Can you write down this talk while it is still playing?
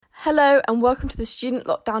Hello and welcome to the Student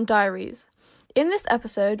Lockdown Diaries. In this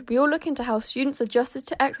episode, we all look into how students adjusted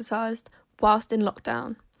to exercise whilst in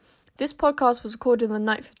lockdown. This podcast was recorded on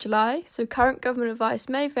the 9th of July, so current government advice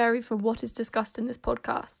may vary from what is discussed in this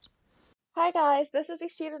podcast. Hi guys, this is the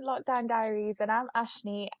Student Lockdown Diaries and I'm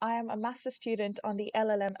Ashni. I am a master's student on the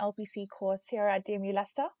LLM LPC course here at DMU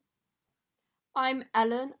Leicester. I'm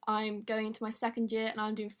Ellen, I'm going into my second year and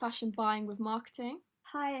I'm doing fashion buying with marketing.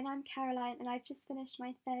 Hi, and I'm Caroline, and I've just finished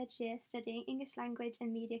my third year studying English language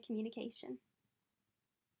and media communication.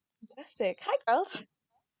 Fantastic. Hi girls.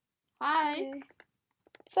 Hi. Hello.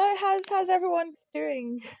 So how's everyone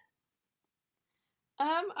doing?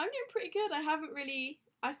 I'm doing pretty good.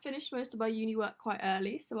 I finished most of my uni work quite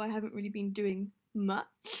early, so I haven't really been doing much,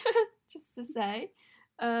 just to say.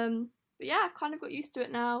 But yeah, I've kind of got used to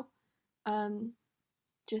it now.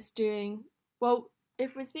 Just doing, well,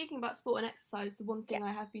 if we're speaking about sport and exercise, the one thing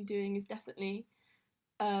I have been doing is definitely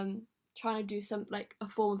trying to do a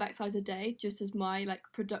form of exercise a day, just as my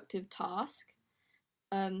productive task.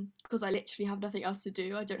 Because I literally have nothing else to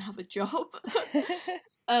do. I don't have a job.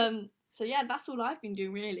 So yeah, that's all I've been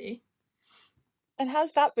doing really. And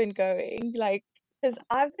how's that been going? Because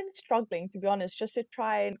I've been struggling, to be honest, just to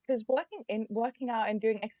try and because working out and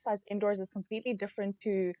doing exercise indoors is completely different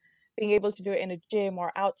to being able to do it in a gym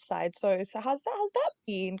or outside. So how's that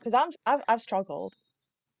been? Because I've struggled.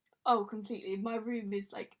 Oh, completely. My room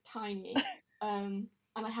is tiny. And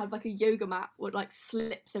I have a yoga mat what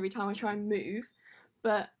slips every time I try and move.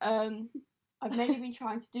 But I've mainly been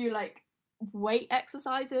trying to do weight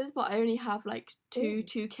exercises, but I only have two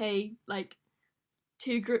 2K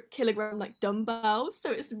 2 kilogram dumbbells, so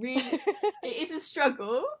it's really it is a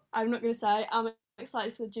struggle. I'm not gonna say. I'm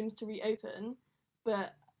excited for the gyms to reopen,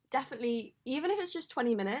 but definitely, even if it's just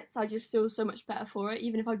 20 minutes, I just feel so much better for it,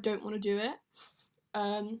 even if I don't want to do it.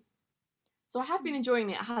 So I have been enjoying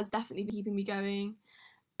it. It has definitely been keeping me going.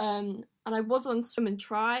 And I was on Swim and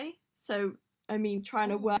Try, so I mean, trying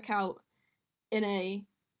to work out in a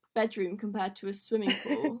bedroom compared to a swimming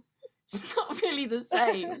pool, it's not really the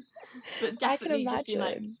same. But definitely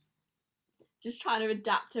just trying to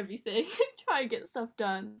adapt everything, try and get stuff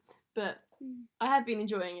done. But I have been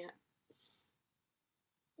enjoying it.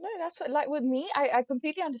 No, that's what, with me, I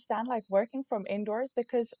completely understand working from indoors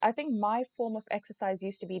because I think my form of exercise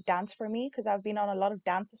used to be dance for me because I've been on a lot of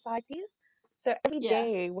dance societies. So every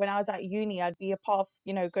day when I was at uni, I'd be a part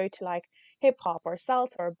of, go to hip hop or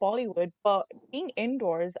salsa or Bollywood. But being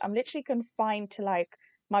indoors, I'm literally confined to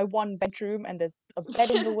my one bedroom and there's a bed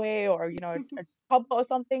in the way or, a tub or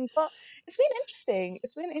something. But it's been interesting.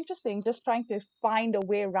 It's been interesting just trying to find a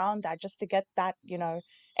way around that just to get that,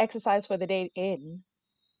 exercise for the day in.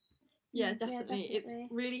 Yeah, definitely.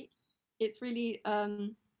 It's really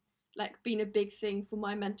been a big thing for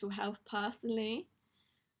my mental health personally.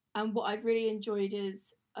 And what I've really enjoyed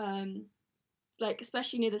is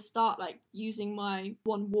especially near the start, using my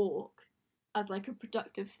one walk as a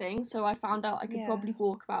productive thing. So I found out I could probably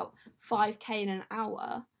walk about 5k in an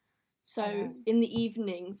hour. So in the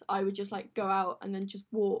evenings I would just go out and then just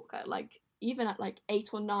walk at even at 8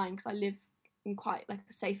 or 9 because I live in quite a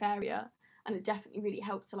safe area, and it definitely really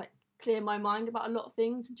helped to clear my mind about a lot of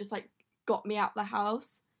things and just got me out the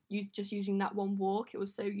house. Just using that one walk, it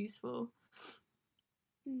was so useful.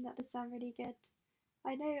 That does sound really good.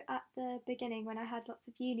 I know at the beginning when I had lots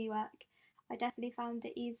of uni work, I definitely found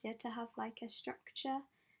it easier to have a structure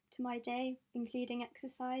to my day, including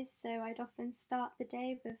exercise. So I'd often start the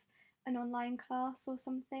day with an online class or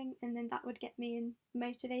something, and then that would get me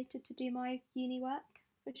motivated to do my uni work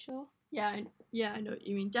for sure. Yeah, I know what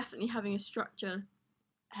you mean. Definitely having a structure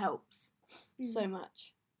helps so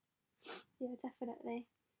much. Yeah, definitely.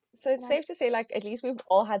 So it's safe to say, at least we've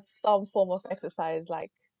all had some form of exercise,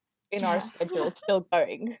 in our schedule still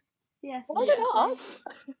going. Yes. Well done us.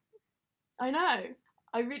 I know.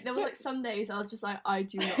 There was some days I was just I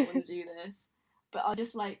do not want to do this, but I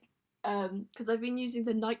just because I've been using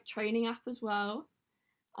the Nike training app as well,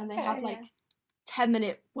 and they have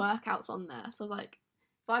 10-minute workouts on there. So I was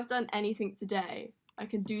if I've done anything today, I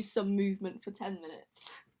can do some movement for 10 minutes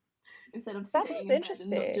instead of sitting in bed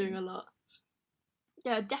and not doing a lot.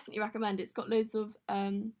 Yeah, I definitely recommend it. It's got loads of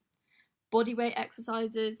body weight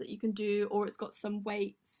exercises that you can do, or it's got some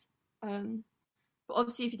weights. But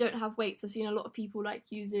obviously, if you don't have weights, I've seen a lot of people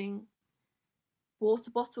using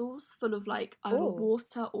water bottles full of either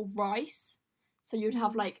water or rice. So you'd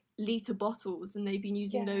have litre bottles, and they've been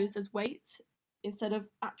using those as weights instead of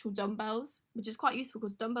actual dumbbells, which is quite useful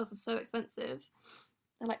because dumbbells are so expensive.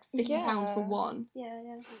 They're £50 for one.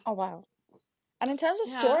 Yeah. Oh wow. And in terms of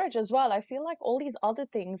Yeah. storage as well, I feel like all these other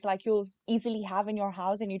things like you'll easily have in your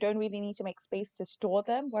house and you don't really need to make space to store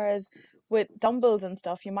them. Whereas with dumbbells and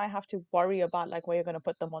stuff, you might have to worry about like where you're going to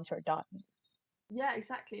put them once you're done. Yeah,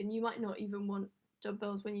 exactly. And you might not even want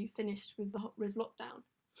dumbbells when you finished with lockdown.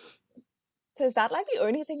 So is that like the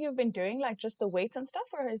only thing you've been doing, like just the weights and stuff,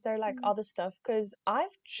 or is there like other stuff? Because I've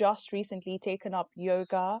just recently taken up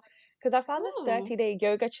yoga because I found this Ooh. 30-day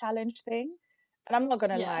yoga challenge thing. And I'm not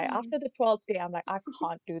gonna lie, Yeah. after the 12th day, I'm like, I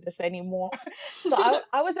can't do this anymore. So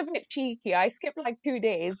I was a bit cheeky. I skipped like 2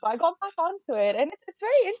 days, but I got back onto it, and it's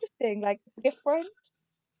very interesting, like different.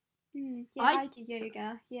 Yeah, I- I do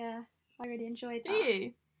yoga. Yeah, I really enjoyed Do that.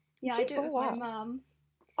 you? Yeah, Do I you? do it Oh, with wow. my mum.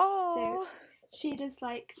 Oh,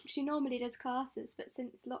 She normally does classes, but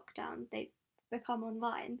since lockdown they've become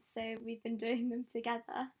online, so we've been doing them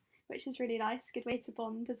together, which is really nice. Good way to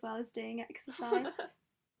bond as well as doing exercise.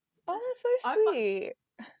 oh, that's so I fi- sweet.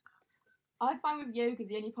 I find with yoga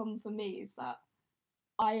the only problem for me is that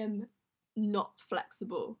I am not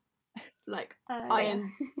flexible. Like I Yeah.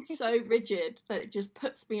 am so rigid that it just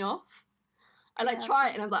puts me off. I like Yeah. try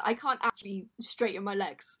it and I'm like, I can't actually straighten my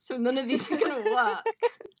legs, so none of these are gonna work.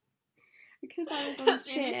 Because I was on That's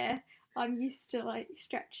the only- cheer, I'm used to like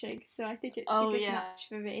stretching, so I think it's Oh, a good yeah. match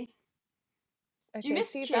for me. Do you Okay, miss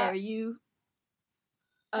see cheer? that? Are you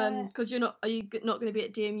Uh, because you're not? Are you not going to be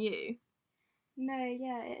at DMU? No,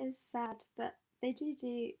 yeah, it is sad, but they do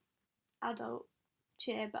adult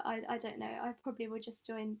cheer, but I don't know. I probably will just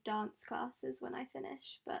join dance classes when I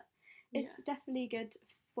finish, but it's definitely good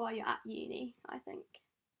while you're at uni, I think.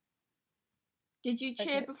 Did you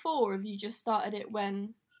cheer Okay. before, or have you just started it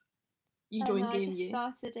when you No, joined I just DMU?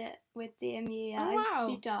 started it with DMU. Yeah, Oh, I used to wow.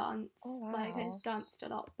 do dance. Oh, Like I wow. danced a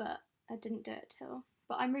lot, but I didn't do it till.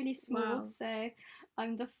 But I'm really small, Wow. so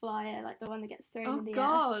I'm the flyer, like the one that gets thrown Oh, in the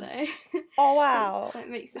God. air. So Oh, wow. that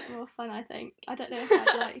makes it more fun, I think. I don't know if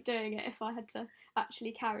I'd like doing it if I had to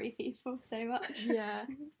actually carry people so much. Yeah,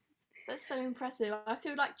 that's so impressive. I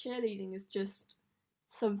feel like cheerleading is just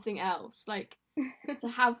something else. Like to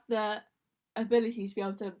have the ability to be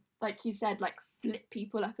able to, like you said, like flip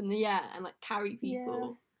people up in the air and like carry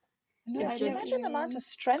people. No, It's I can just- imagine the amount of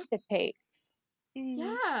strength it takes. Mm,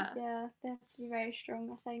 Yeah. yeah, they have to be very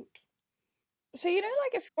strong, I think. So,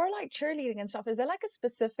 like if you're like cheerleading and stuff, is there like a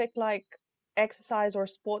specific like exercise or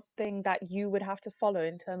sport thing that you would have to follow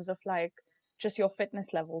in terms of like just your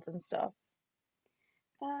fitness levels and stuff?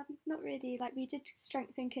 Not really. Like we did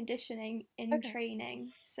strength and conditioning in Okay. training,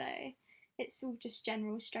 so it's all just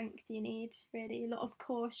general strength you need. Really, a lot of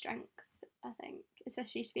core strength, I think,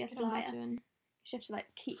 especially to be a Can flyer. imagine. You have to like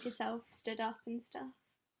keep yourself stood up and stuff.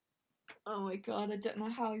 Oh my god, I don't know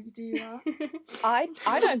how you do that.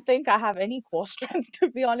 I don't think I have any core strength, to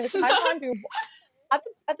be honest. I can't do.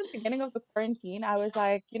 At the beginning of the quarantine, I was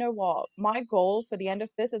like, you know what? My goal for the end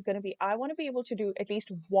of this is going to be I want to be able to do at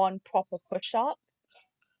least one proper push-up.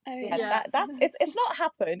 Oh Yeah, yeah. it's not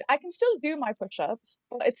happened. I can still do my push-ups,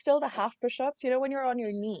 but it's still the half push-ups, when you're on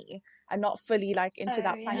your knee and not fully like into Oh,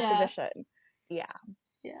 that plank yeah. position. Yeah.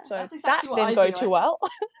 Yeah. So That's exactly that what didn't I go do. too well.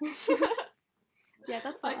 Yeah,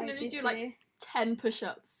 that's I what can I only do do like too. 10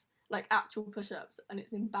 push-ups, like actual push-ups, and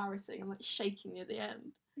it's embarrassing. I'm like shaking near the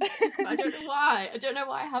end. But I don't know why. I don't know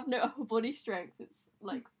why I have no upper body strength. It's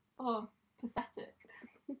like, oh, pathetic.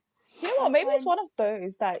 You know what? That's Maybe it's fine. one of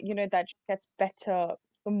those that, that just gets better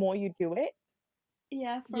the more you do it.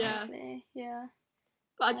 Yeah, Yeah. probably. Yeah.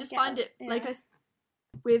 But I I just get find it, it like yeah.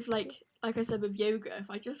 with like I said with yoga, if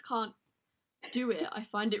I just can't do it, I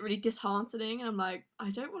find it really disheartening, and I'm like,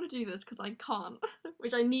 I don't want to do this because I can't,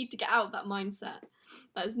 which I need to get out of that mindset.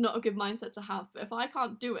 That is not a good mindset to have. But if I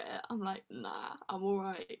can't do it, I'm like, nah, I'm all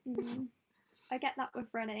right. I get that with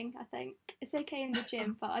running, I think. It's okay in the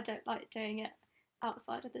gym, but I don't like doing it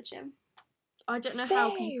outside of the gym. I don't know how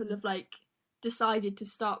Same. people have like decided to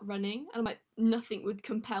start running, and I'm like, nothing would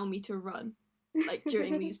compel me to run like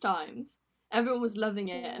during these times. Everyone was loving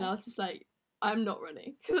it, and I was just like, I'm not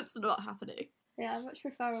running. That's not happening. Yeah, I much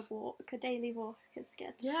prefer a walk. A daily walk is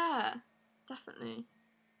good. Yeah, definitely.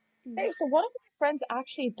 Hey, so one of my friends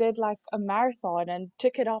actually did like a marathon and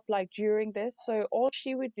took it up like during this. So all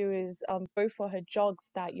she would do is go for her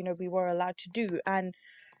jogs that we were allowed to do, and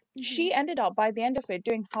she ended up by the end of it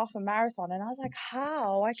doing half a marathon. And I was like,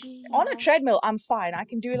 how? On a Jeez. treadmill, I'm fine. I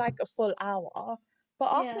can do like a full hour.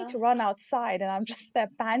 But ask me Yeah. to run outside, and I'm just there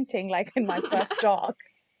panting like in my first jog.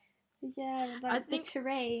 Yeah, like I think- the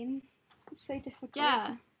terrain. It's so difficult.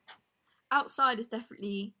 Yeah, outside is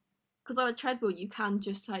definitely because on a treadmill you can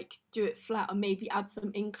just like do it flat or maybe add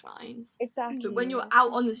some inclines. Exactly. But when you're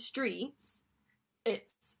out on the streets,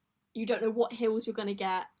 it's you don't know what hills you're gonna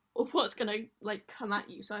get or what's gonna like come at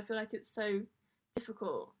you. So I feel like it's so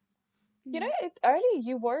difficult. You know, earlier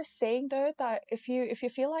you were saying though that if you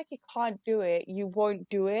feel like you can't do it, you won't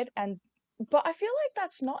do it, and but I feel like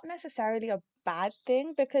that's not necessarily a bad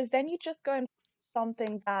thing because then you just go and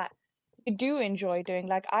something that you do enjoy doing.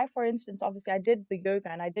 Like I, for instance, obviously I did the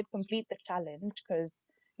yoga and I did complete the challenge because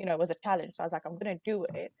it was a challenge, so I was like, I'm gonna do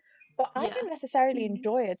it. But I Yeah. didn't necessarily Mhm.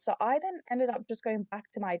 enjoy it, so I then ended up just going back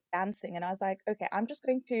to my dancing, and I was like, okay, I'm just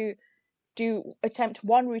going to attempt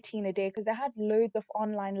one routine a day because they had loads of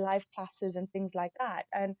online live classes and things like that.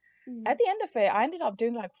 And at Mm. the end of it, I ended up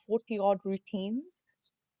doing like 40 odd routines,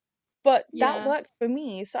 but that Yeah. worked for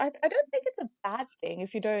me. So I don't think it's a bad thing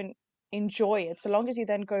if you don't enjoy it, so long as you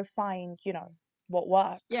then go find, what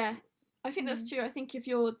works. Yeah. I think that's Mm. true. I think if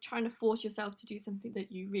you're trying to force yourself to do something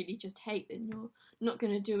that you really just hate, then you're not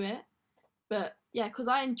going to do it. But yeah, because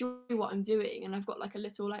I enjoy what I'm doing and I've got like a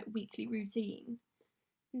little like weekly routine.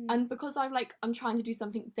 Mm. And because I'm trying to do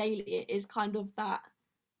something daily, it is kind of that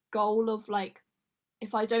goal of like,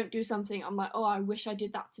 if I don't do something, I'm like, oh, I wish I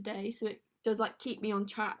did that today. So it does like keep me on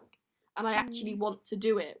track, and I actually want to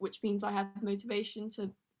do it, which means I have motivation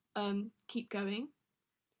to keep going.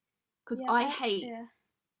 Because Yeah, yeah.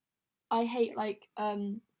 I hate like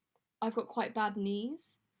I've got quite bad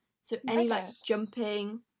knees, so any like Okay.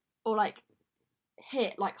 jumping or like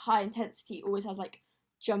hit like high intensity always has like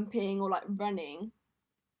jumping or like running,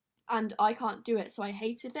 and I can't do it, so I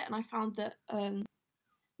hated it, and I found that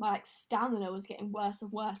my like stamina was getting worse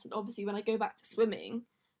and worse, and obviously when I go back to swimming,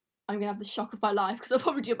 I'm gonna have the shock of my life because I'll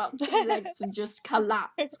probably do about 2 legs and just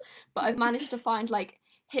collapse. But I've managed to find like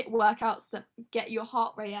hit workouts that get your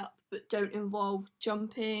heart rate up but don't involve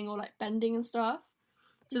jumping or like bending and stuff.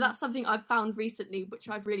 So that's something I've found recently, which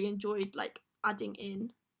I've really enjoyed like adding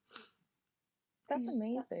in. That's That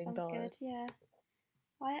amazing, sounds though. good. Yeah,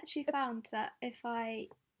 I actually It's found that if I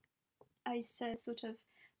sort of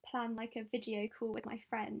plan like a video call with my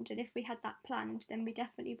friend, and if we had that planned, then we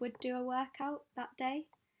definitely would do a workout that day.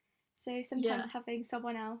 So Yeah, sometimes having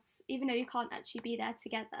someone else, even though you can't actually be there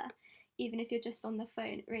together, even if you're just on the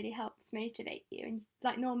phone, it really helps motivate you. And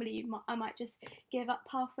like normally, I might just give up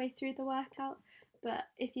halfway through the workout, but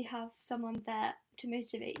if you have someone there to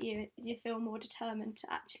motivate you, you feel more determined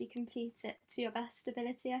to actually complete it to your best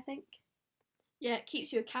ability, I think. yeah, it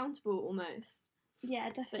keeps you accountable almost. Yeah,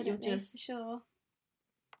 That you're definitely, for just sure.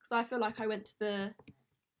 because I feel like I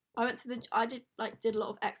did a lot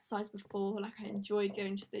of exercise before. Like I enjoyed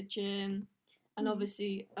going to the gym, and Mm.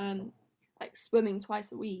 obviously like swimming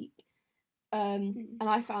twice a week. Mm. And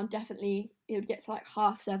I found definitely it would get to like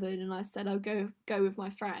 7:30, and I said I'll go with my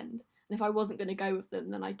friend. And if I wasn't going to go with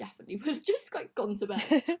them, then I definitely would have just like gone to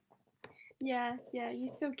bed. Yeah, yeah,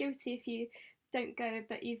 you feel guilty if you don't go,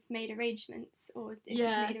 but you've made arrangements, or if you've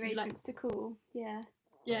Yeah, made if you like, arrangements to call. Yeah.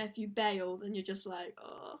 if you bail, then you're just like,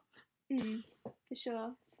 oh, Mm, for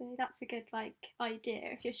sure. So that's a good like idea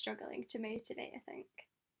if you're struggling to motivate, I think.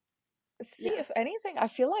 See, yeah, if anything, I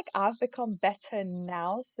feel like I've become better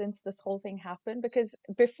now since this whole thing happened because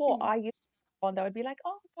before Mm. I used to be one that would be like,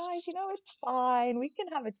 oh, guys, it's fine. We can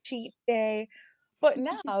have a cheat day. But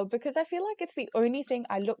now, because I feel like it's the only thing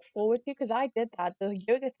I look forward to, because I did that, the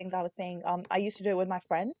yoga thing that I was saying, I used to do it with my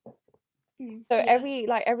friends. Mm. So yeah, every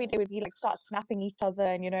day would be like start snapping each other,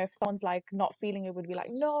 and if someone's like not feeling it, would be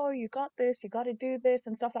like, no, you got this, you got to do this,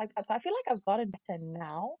 and stuff like that. So I feel like I've gotten better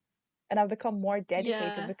now, and I've become more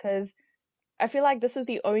dedicated yeah, because I feel like this is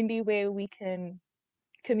the only way we can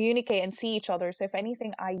communicate and see each other. So if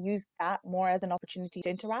anything, I use that more as an opportunity to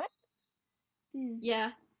interact. Mm.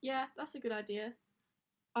 yeah, yeah. That's a good idea.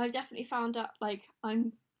 I've definitely found out like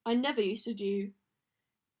I never used to do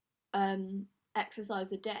um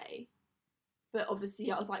exercise a day, but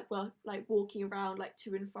obviously I was like like walking around like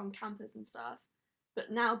to and from campus and stuff.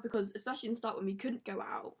 But now because especially in the start when we couldn't go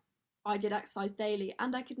out, I did exercise daily,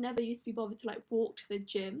 and I could never used to be bothered to like walk to the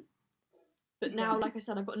gym. But now, Yeah. like I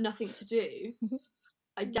said, I've got nothing to do.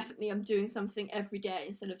 I Mm. definitely am doing something every day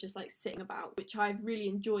instead of just like sitting about, which I've really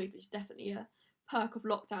enjoyed, which is definitely a perk of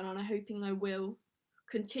lockdown, and I'm hoping I will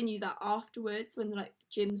continue that afterwards when like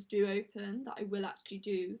gyms do open, that I will actually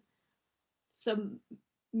do some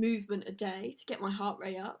movement a day to get my heart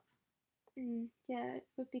rate up. Mm. Yeah, it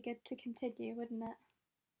would be good to continue, wouldn't it?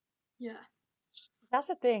 Yeah. That's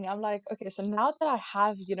the thing. I'm like, okay, so now that I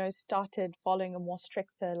have, started following a more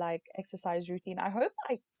stricter like exercise routine, I hope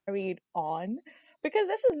I carried on because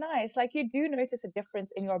this is nice. Like you do notice a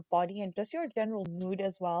difference in your body and just your general mood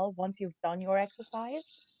as well once you've done your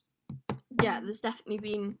exercise. Yeah, Mm. there's definitely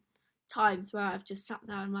been times where I've just sat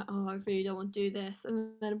there and like, oh, I really don't want to do this.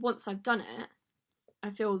 And then once I've done it,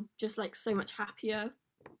 I feel just like so much happier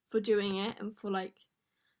for doing it and for like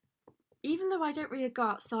even though I don't really go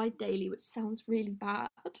outside daily, which sounds really bad,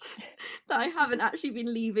 that I haven't actually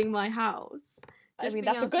been leaving my house. I Just mean,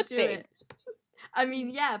 being that's a able to good do thing. it. I mean,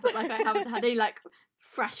 yeah, but like I haven't had any like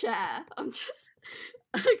fresh air. I'm just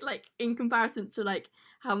like in comparison to like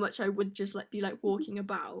how much I would just like be like walking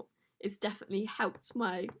about, it's definitely helped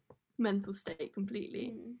my mental state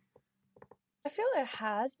completely. I feel it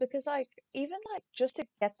has because like even like just to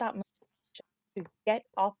get that motivation to get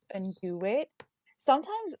up and do it.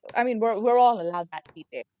 Sometimes I mean we're all allowed that cheat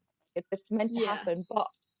day. It's meant to Yeah. happen, but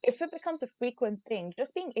if it becomes a frequent thing,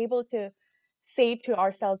 just being able to say to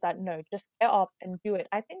ourselves that no, just get up and do it.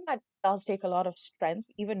 I think that does take a lot of strength,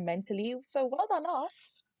 even mentally. So well done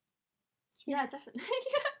us. Yeah, definitely.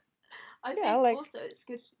 I Yeah, think like also it's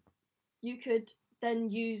good. You could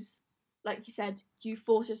then use, like you said, you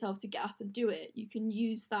force yourself to get up and do it. You can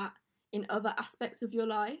use that in other aspects of your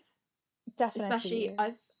life. Especially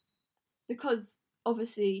definitely. because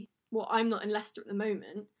obviously, well, I'm not in Leicester at the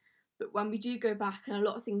moment, but when we do go back and a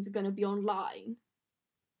lot of things are going to be online,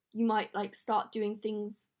 you might like start doing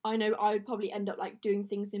things. I know I would probably end up like doing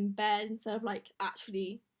things in bed instead of like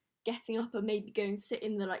actually getting up and maybe go and sit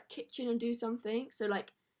in the like kitchen and do something. So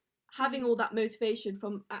like having all that motivation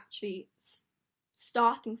from actually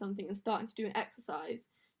starting something and starting to do an exercise,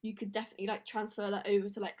 you could definitely like transfer that over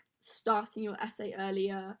to like starting your essay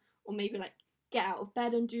earlier, or maybe like get out of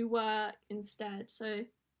bed and do work instead. So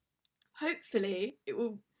hopefully it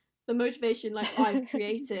will, the motivation like I've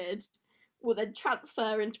created will then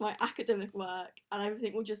transfer into my academic work and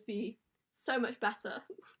everything will just be so much better.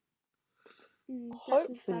 That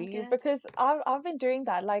does sound Hopefully, good. because I've been doing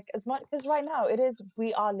that like as much because right now it is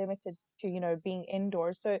we are limited to being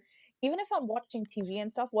indoors. So even if I'm watching TV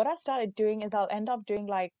and stuff, what I've started doing is I'll end up doing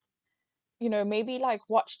like maybe like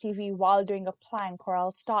watch TV while doing a plank, or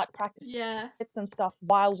I'll start practicing Yeah, bits and stuff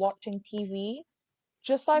while watching TV,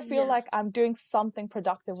 just so I feel yeah. like I'm doing something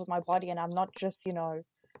productive with my body and I'm not just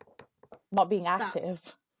not being Sat.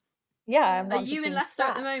 active. Yeah, I'm Are Yeah. not just you in being Leicester at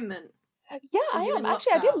sat. the moment? Yeah, Are I you am. in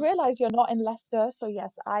Actually, I didn't lockdown? realize you're not in Leicester. So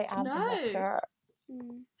yes, I am in No. Leicester.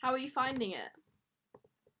 How are you finding it?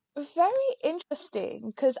 Very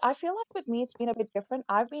interesting because I feel like with me it's been a bit different.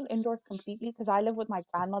 I've been indoors completely because I live with my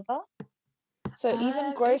grandmother. So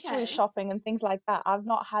even Oh, grocery okay. shopping and things like that, I've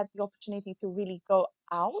not had the opportunity to really go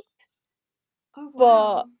out. Oh,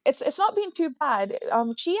 But wow. it's not been too bad.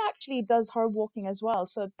 She actually does her walking as well,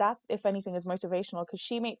 so that if anything is motivational because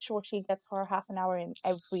she makes sure she gets her half an hour in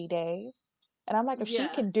every day. And I'm like, if she Yeah.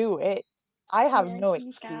 can do it, I have Yeah, no you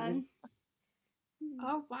can. excuse.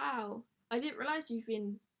 Oh, wow. I didn't realise you've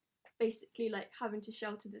been basically like having to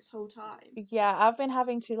shelter this whole time. Yeah, I've been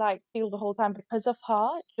having to like deal the whole time because of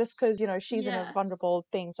her, just because she's in a Yeah. vulnerable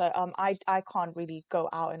thing. So I can't really go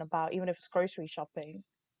out and about, even if it's grocery shopping.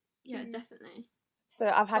 Yeah, definitely. So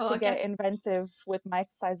I've had Well, to I get guess inventive with my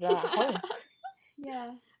exercises at home.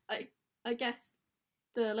 Yeah. I guess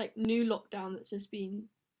the like new lockdown that's just been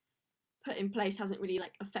put in place hasn't really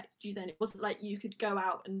like affected you then. It wasn't like you could go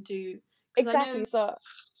out and do, because I Exactly. know, So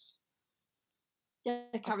yeah,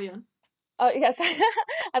 carry on. yes,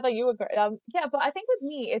 I thought you were great. Yeah, but I think with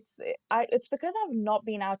me, it's because I've not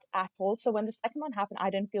been out at all. So when the second one happened, I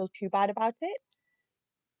didn't feel too bad about it.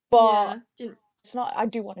 But Yeah, didn't. it's not. I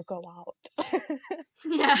do want to go out.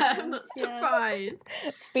 Yeah, I'm Yeah. not Yeah. surprised.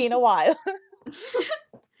 It's been a while.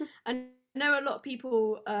 I know a lot of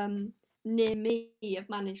people near me have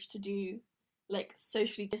managed to do like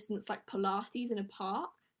socially distanced like Pilates in a park.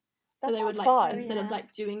 So That they would sounds like Oh fun. yeah. instead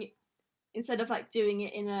of like doing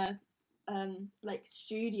it in a like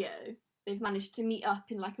studio, they've managed to meet up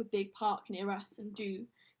in like a big park near us and do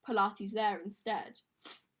Pilates there instead,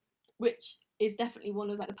 which is definitely one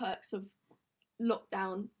of like the perks of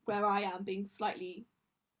lockdown where I am being slightly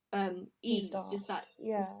Eased eased, is off. that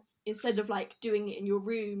Yeah. instead of like doing it in your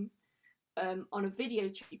room on a video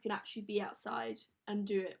chat, you can actually be outside and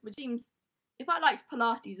do it, which seems, if I liked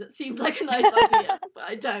Pilates, it seems like a nice idea, but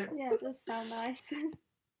I don't. Yeah, it does sound nice.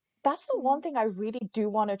 That's the one thing I really do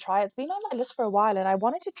want to try. It's been on my list for a while and I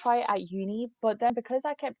wanted to try it at uni, but then because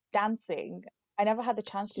I kept dancing, I never had the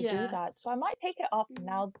chance to do Yeah. that. So I might take it up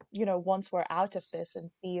now, once we're out of this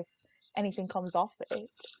and see if anything comes off it.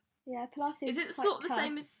 Yeah, Pilates Is is it quite sort of the tough.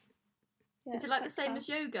 same as? Yeah, Is it it's like the quite same tough. as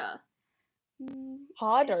yoga?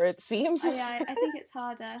 Harder, it seems. Yeah, I think it's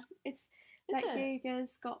harder. It's Is like it?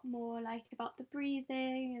 yoga's got more like about the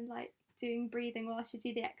breathing and like doing breathing whilst you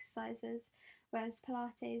do the exercises, whereas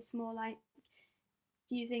Pilates is more like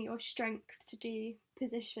using your strength to do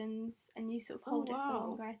positions and you sort of Oh hold it for wow.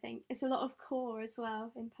 longer. I think it's a lot of core as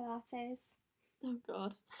well in Pilates. Oh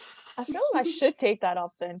god. I feel I should take that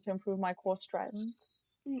up then to improve my core strength.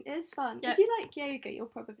 It is fun. Yeah. If you like yoga, you'll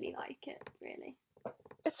probably like it, really.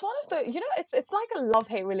 It's one of the, it's like a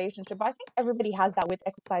love-hate relationship. I think everybody has that with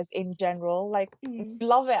exercise in general. Like, you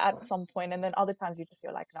love it at some point, and then other times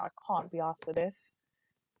you're like, no, I can't be asked for this.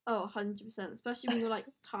 Oh, 100%. Especially when you're like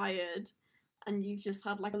tired and you've just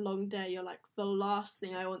had like a long day. You're like, the last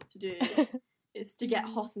thing I want to do is to get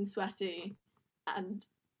hot and sweaty and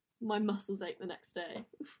my muscles ache the next day.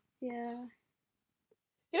 Yeah.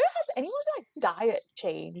 Has anyone's like diet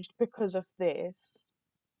changed because of this?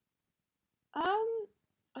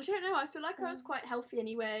 I don't know. I feel like I was quite healthy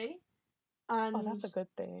anyway, and Oh, that's a good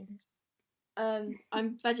thing.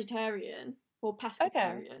 I'm vegetarian or Okay.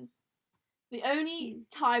 pescatarian. The only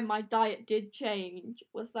time my diet did change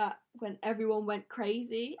was that when everyone went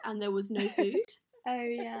crazy and there was no food. Oh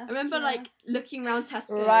yeah. I remember like looking around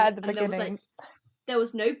Tesco Right at the and beginning. there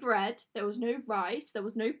was no bread, there was no rice, there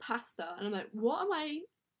was no pasta, and I'm like, what am I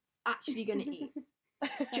actually gonna eat?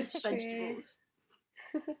 Just That's true. vegetables.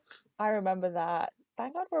 I remember that.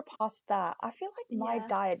 Thank God we're past that. I feel like my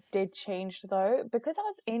diet Yes. did change though, because I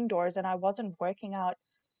was indoors and I wasn't working out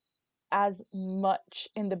as much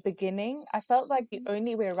in the beginning. I felt like the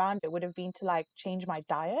only way around it would have been to like change my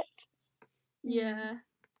diet. Yeah.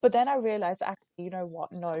 But then I realized, actually, you know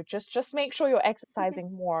what? No, just make sure you're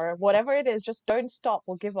exercising more. Whatever it is, just don't stop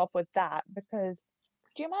or give up with that. Because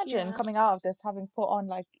do you imagine Yeah. coming out of this having put on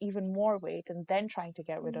like even more weight and then trying to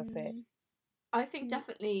get rid of it? I think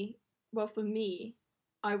definitely, well, for me,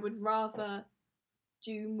 I would rather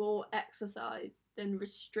do more exercise than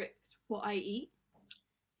restrict what I eat.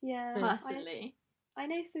 Yeah. Personally. I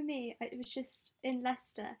know for me, it was just in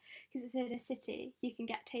Leicester, because it's in a city, you can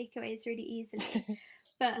get takeaways really easily.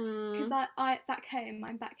 But because I'm back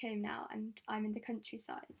home now, and I'm in the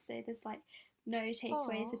countryside, so there's like no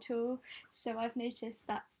takeaways at all. So I've noticed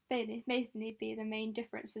that's basically be the main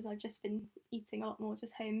difference is I've just been eating a lot more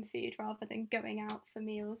just home food rather than going out for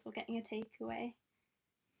meals or getting a takeaway.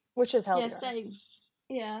 Which is healthier. Yeah, same.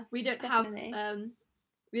 Yeah, we don't definitely. have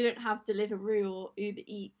we don't have Deliveroo or Uber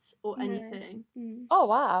Eats or anything. Oh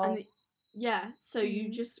wow. And so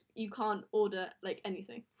you can't order like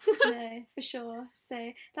anything. No, for sure.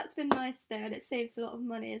 So that's been nice though, and it saves a lot of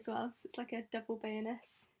money as well. So it's like a double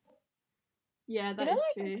bonus. Yeah, that is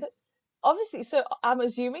true. Obviously, so I'm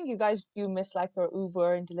assuming you guys do miss like your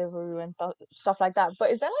Uber and Deliveroo and stuff like that.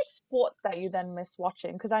 But is there like sports that you then miss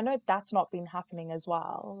watching? Because I know that's not been happening as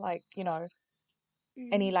well. Like,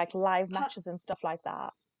 any like live matches and stuff like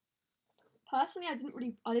that. Personally, I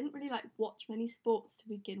didn't really like watch many sports to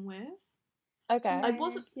begin with. Okay. I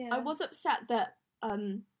was upset that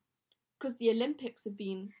because the Olympics have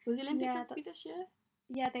been, was the Olympics meant to be this year?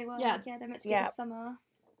 Yeah, they were. Yeah, they're meant to be this summer.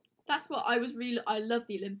 That's what I love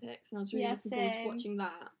the Olympics and I was really looking forward to watching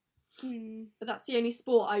that. But that's the only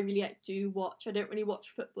sport I really do watch. I don't really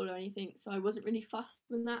watch football or anything, so I wasn't really fussed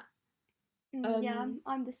when that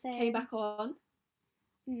I'm the same. came back on.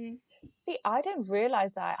 See, I didn't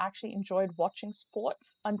realize that I actually enjoyed watching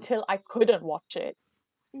sports until I couldn't watch it.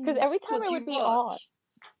 Because every time it would be on.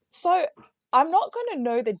 So I'm not going to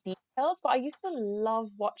know the details, but I used to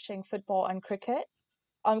love watching football and cricket.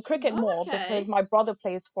 Cricket more because my brother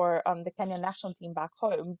plays for the Kenyan national team back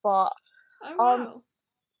home. But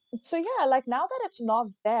so yeah, like now that it's not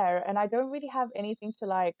there and I don't really have anything to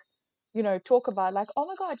like, talk about, like, oh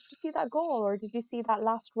my God, did you see that goal or did you see that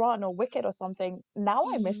last run or wicket or something? Now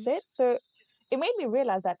I miss it. So it made me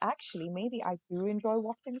realize that actually maybe I do enjoy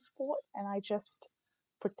watching sport and I just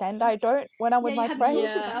pretend I don't when I'm with my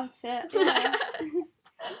friends. About it.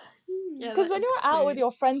 Because when you're out with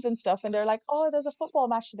your friends and stuff and they're like, oh, there's a football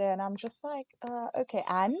match today, and I'm just like, okay,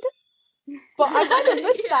 and? But I kind of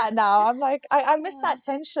miss that now. I'm like, I miss that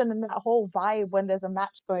tension and that whole vibe when there's a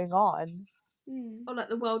match going on. Or like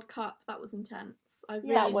the World Cup, that was intense.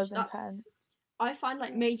 That was intense. I find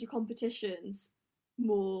like major competitions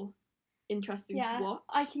more interesting to watch.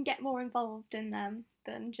 I can get more involved in them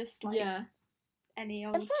than just like any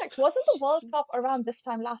old. In fact, wasn't the World Cup around this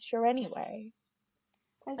time last year anyway?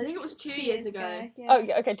 I think it was 2 years ago. Yeah. Oh,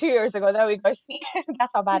 yeah, okay, 2 years ago. There we go. See,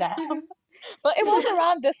 that's how bad I am. But it was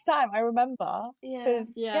around this time, I remember.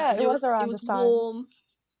 Yeah, it was around this time. It was warm.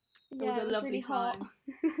 It was a lovely really time.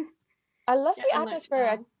 I love the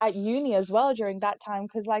atmosphere at uni as well during that time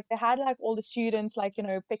because like they had like all the students like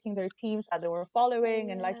picking their teams that they were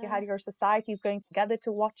following and like you had your societies going together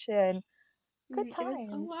to watch it and good times.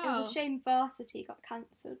 It was a shame Varsity got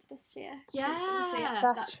cancelled this year. Yeah,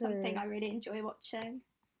 that's something I really enjoy watching.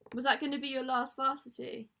 Was that going to be your last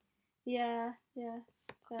Varsity? Yes.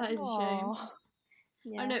 That is a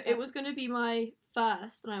shame. I know it was going to be my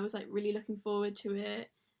first and I was like really looking forward to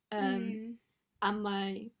it. and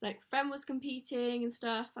my like friend was competing and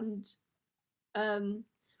stuff, and I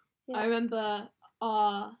Yeah. remember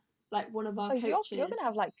one of our Oh, you're coaches. gonna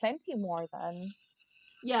have like plenty more then.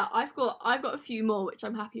 Yeah, I've got a few more which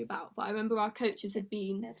I'm happy about, but I remember our coaches had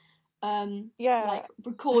been Yeah. like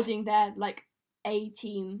recording their like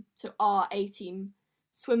our A team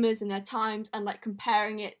swimmers and their times, and like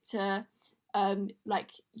comparing it to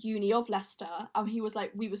like Uni of Leicester, and he was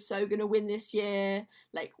like, we were so gonna win this year,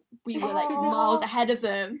 like we were like miles Oh, ahead of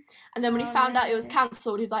them. And then when he Oh, found out it was no.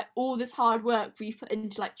 cancelled, he was like, all this hard work we've put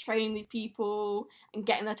into like training these people and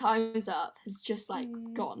getting their times up has just like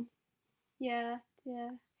gone. Yeah, yeah.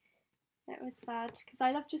 It was sad because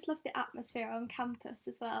I just love the atmosphere on campus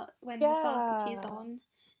as well when there's varsities yeah. on.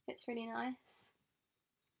 It's really nice.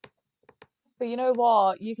 But you know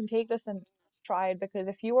what? You can take this and try it, because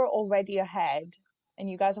if you were already ahead and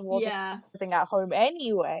you guys have all been Yeah, practicing at home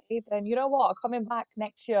anyway, then you know what? Coming back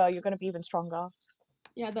next year, you're gonna be even stronger.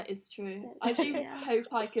 yeah, that is true. That's I true, do yeah.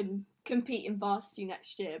 hope I can compete in varsity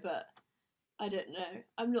next year, but I don't know.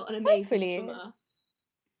 I'm not an amazing Hopefully. swimmer.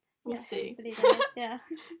 We'll Yeah, see. hopefully though, yeah.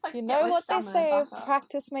 If I You can get know my what they stamina say, back up.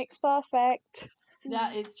 practice makes perfect.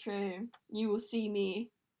 That is true. You will see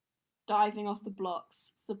me diving off the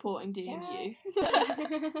blocks supporting DMU.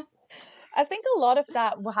 Yes. I think a lot of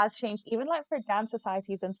that has changed, even like for dance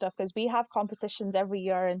societies and stuff, because we have competitions every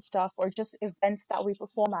year and stuff, or just events that we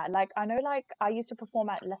perform at. Like, I know, like, I used to perform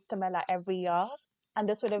at Leicester Mela every year, and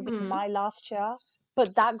this would have been my last year,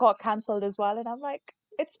 but that got cancelled as well. And I'm like,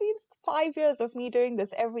 it's been 5 years of me doing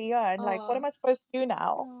this every year, and like, what am I supposed to do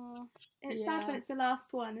now? Oh, it's sad when Yeah. it's the last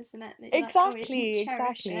one, isn't it? That you like always Exactly,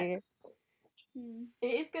 cherish it. exactly.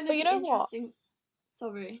 It is going to But be you know what? interesting.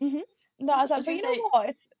 Sorry. No, I was I like, was but going you to know say, what?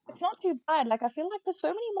 It's not too bad. Like, I feel like there's so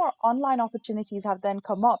many more online opportunities have then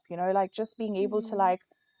come up, like just being able to like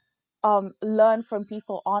learn from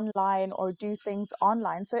people online or do things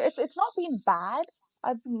online. So it's not been bad.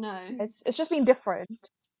 no. It's just been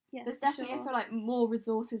different. Yes, There's for definitely, I sure. feel like, more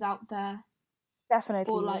resources out there for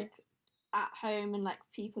Definitely. like at home, and like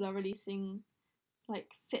people are releasing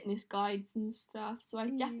like fitness guides and stuff. So I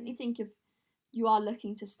definitely think if you are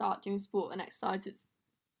looking to start doing sport and exercise,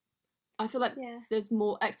 I feel like Yeah. there's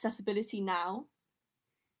more accessibility now,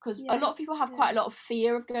 because a lot of Yes, people have yeah. quite a lot of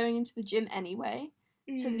fear of going into the gym anyway.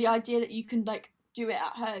 So the idea that you can like do it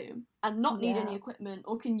at home and not need any Yeah. equipment,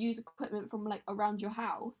 or can use equipment from like around your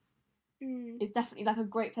house, is definitely like a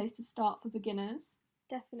great place to start for beginners.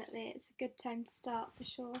 Definitely, it's a good time to start for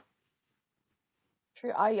sure.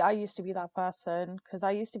 True. I used to be that person, because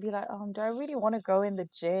I used to be like, do I really want to go in the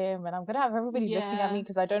gym? And I'm gonna have everybody looking at me Yeah.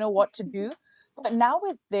 because I don't know what to do. But now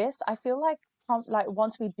with this, I feel like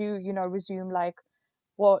once we do, resume like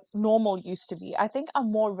what normal used to be, I think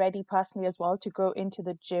I'm more ready personally as well to go into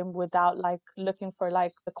the gym without like looking for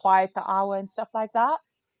like the quieter hour and stuff like that.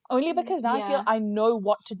 Only because now I feel Yeah. I know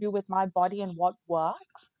what to do with my body and what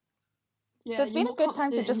works. So Yeah, it's you're been a more good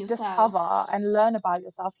time to confident in just yourself. discover and learn about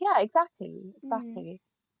yourself. Yeah, exactly. Exactly.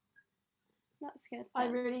 That's good. I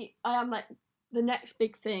Then. am like, the next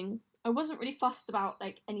big thing. I wasn't really fussed about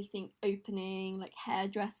like anything opening, like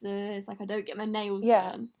hairdressers. Like, I don't get my nails Yeah.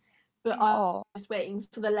 done, but I Oh, was waiting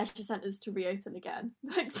for the leisure centres to reopen again.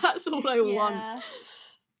 Like, that's all I Yeah. want.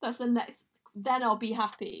 That's the next. Then I'll be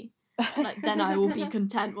happy. Like, then I will be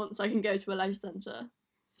content once I can go to a leisure centre.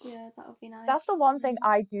 Yeah, that would be nice. that's the one thing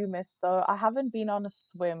I do miss though. I haven't been on a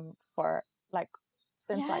swim for like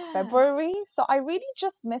since like Yeah. February. So I really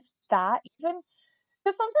just miss that. Even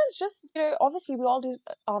because sometimes just, obviously we all do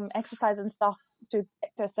exercise and stuff to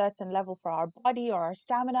get to a certain level for our body or our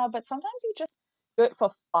stamina, but sometimes you just do it for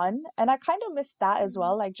fun. And I kind of miss that as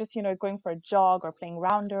well. Like just, going for a jog or playing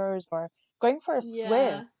rounders or going for a swim.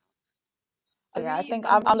 Yeah. So yeah, I think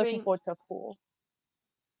I'm I'm looking wondering. forward to a pool.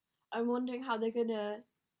 I'm wondering how they're gonna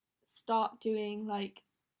start doing like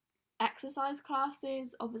exercise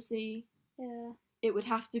classes. Obviously, Yeah. it would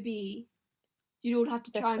have to be, you'd all have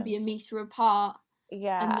to try and be a Distance. meter apart,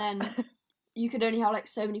 Yeah. and then you could only have like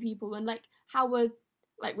so many people. And like, how would,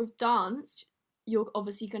 like with dance, you're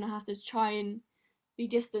obviously gonna have to try and be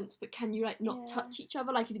distanced, but can you like not touch each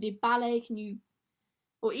other? Like if you did ballet, can you?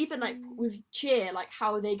 Or even like with cheer, like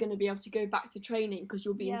how are they going to be able to go back to training, because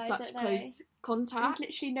you'll be in such close contact?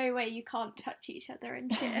 There's literally no way you can't touch each other in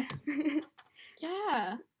cheer.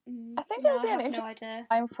 Yeah. I think No, it'll be I an have no interesting idea.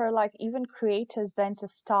 time for like even creators then to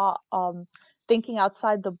start thinking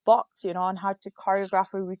outside the box, on how to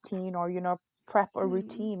choreograph a routine or, prep a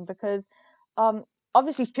routine, because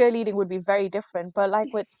obviously cheerleading would be very different, but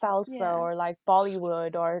like with salsa or like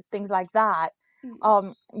Bollywood or things like that,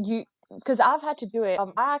 because I've had to do it.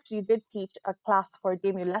 I actually did teach a class for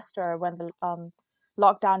Jamie Lester when the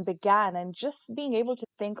lockdown began, and just being able to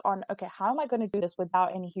think on, okay, how am I going to do this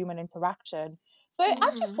without any human interaction? So it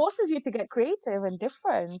actually Mm. forces you to get creative and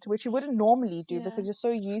different, which you wouldn't normally do Yeah. because you're so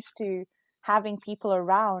used to having people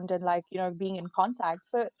around and like, being in contact.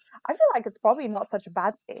 So I feel like it's probably not such a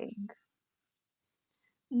bad thing.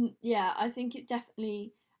 Yeah, I think it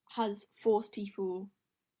definitely has forced people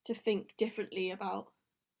to think differently about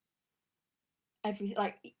everything,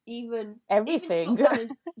 like even just Everything. not kind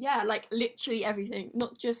of, yeah, like literally everything,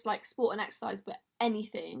 not just like sport and exercise, but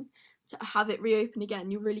anything. To have it reopen again,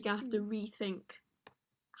 you're really gonna have to rethink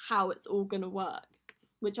how it's all gonna work,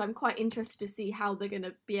 which I'm quite interested to see how they're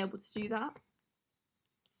gonna be able to do that.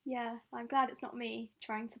 Yeah, I'm glad it's not me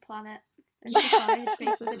trying to plan it and decide,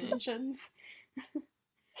 make the decisions.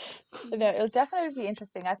 No, it'll definitely be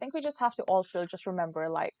interesting. I think we just have to also just remember,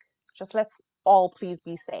 like, just let's all please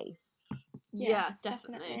be safe. Yeah, Yes,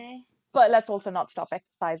 definitely. But let's also not stop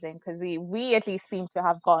exercising because we at least seem to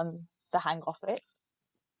have gotten the hang of it.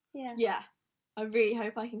 Yeah. Yeah, I really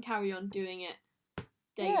hope I can carry on doing it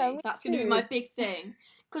daily. Yeah, me That's going to be too. my big thing.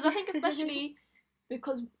 Because I think especially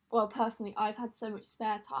because, well, personally, I've had so much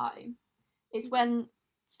spare time. It's when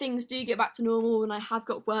things do get back to normal and I have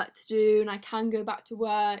got work to do and I can go back to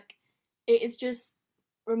work. It is just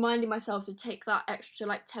reminding myself to take that extra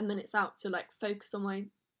like 10 minutes out to like focus on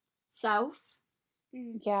myself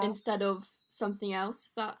Yeah. instead of something else,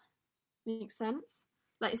 if that makes sense.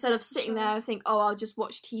 Like instead of sitting Sure. there and think, oh, I'll just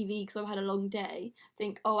watch TV because I've had a long day,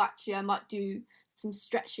 think, oh, actually, I might do some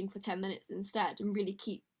stretching for 10 minutes instead and really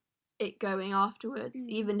keep it going afterwards,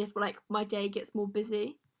 even if like my day gets more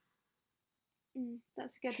busy.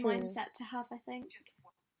 That's a good True. mindset to have, I think.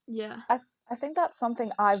 Yeah. I think that's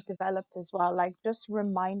something I've developed as well, like just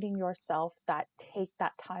reminding yourself that take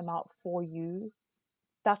that time out for you.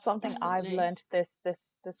 That's something I've Definitely. learned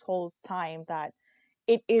this whole time, that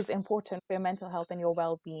it is important for your mental health and your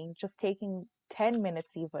well-being. Just taking 10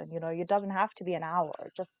 minutes even, it doesn't have to be an hour.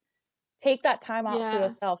 Just take that time out for Yeah,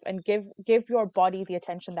 yourself and give your body the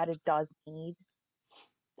attention that it does need.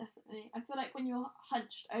 definitely. I feel like when you're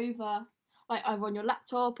hunched over, like either on your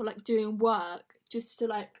laptop or like doing work, just to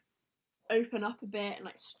like open up a bit and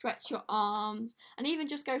like stretch your arms and even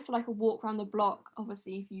just go for like a walk around the block,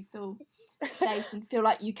 obviously if you feel safe and feel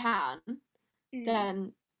like you can,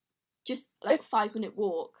 then just like It's 5-minute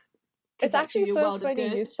walk could it's like do actually your so world of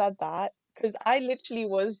funny you good. said that because I literally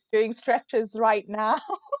was doing stretches right now.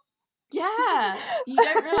 Yeah, you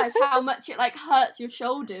don't realize how much it like hurts your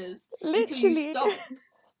shoulders until you Literally. stop.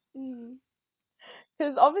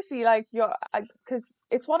 Because obviously, like because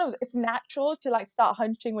it's natural to like start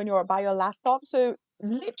hunching when you're by your laptop. So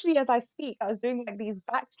literally, as I speak, I was doing like these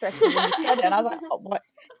back stretches when you said it, and I was like, "Oh, what?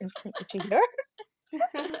 Did you hear?"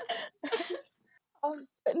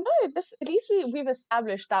 But no, this at least we've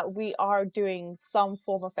established that we are doing some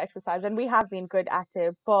form of exercise, and we have been good at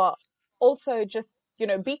it. But also, just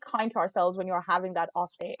be kind to ourselves when you're having that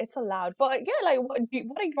off day. It's allowed. But yeah, like, what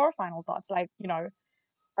are your final thoughts? Like,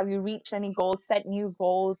 have you reached any goals, set new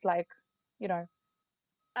goals, like, you know?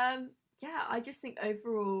 Yeah, I just think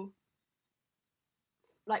overall,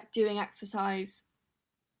 like doing exercise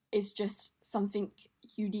is just something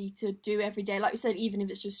you need to do every day. Like you said, even if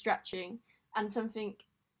it's just stretching, and something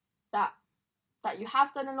that you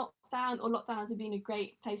have done in lockdown, or lockdown has been a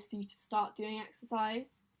great place for you to start doing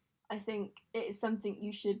exercise. I think it is something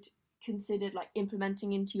you should consider like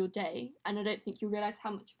implementing into your day, and I don't think you'll realize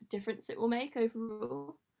how much of a difference it will make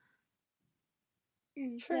overall.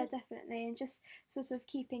 True. Yeah, definitely, and just sort of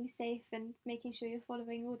keeping safe and making sure you're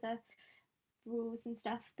following all the rules and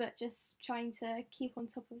stuff, but just trying to keep on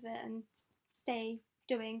top of it and stay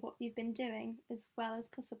doing what you've been doing as well as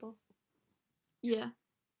possible. Yeah.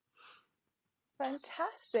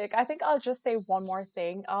 Fantastic. I think I'll just say one more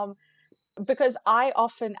thing. Because I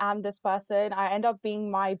often am this person, I end up being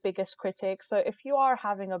my biggest critic. So if you are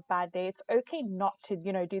having a bad day, it's okay not to,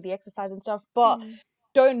 do the exercise and stuff, but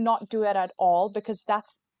don't not do it at all, because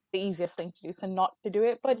that's the easiest thing to do. So not to do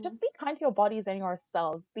it, but just be kind to your bodies and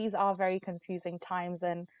yourselves. These are very confusing times,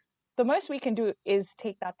 and the most we can do is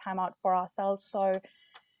take that time out for ourselves. So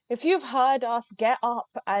if you've heard us, get up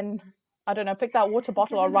and, I don't know, pick that water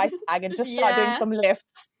bottle or rice bag and just start doing Yeah. some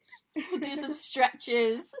lifts. Or do some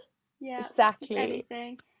stretches. Yeah, just Exactly.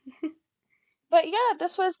 anything. But yeah,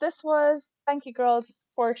 this was thank you girls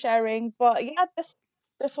for sharing. But yeah, this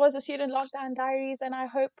was the Student Lockdown Diaries, and I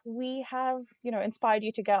hope we have, inspired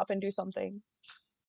you to get up and do something.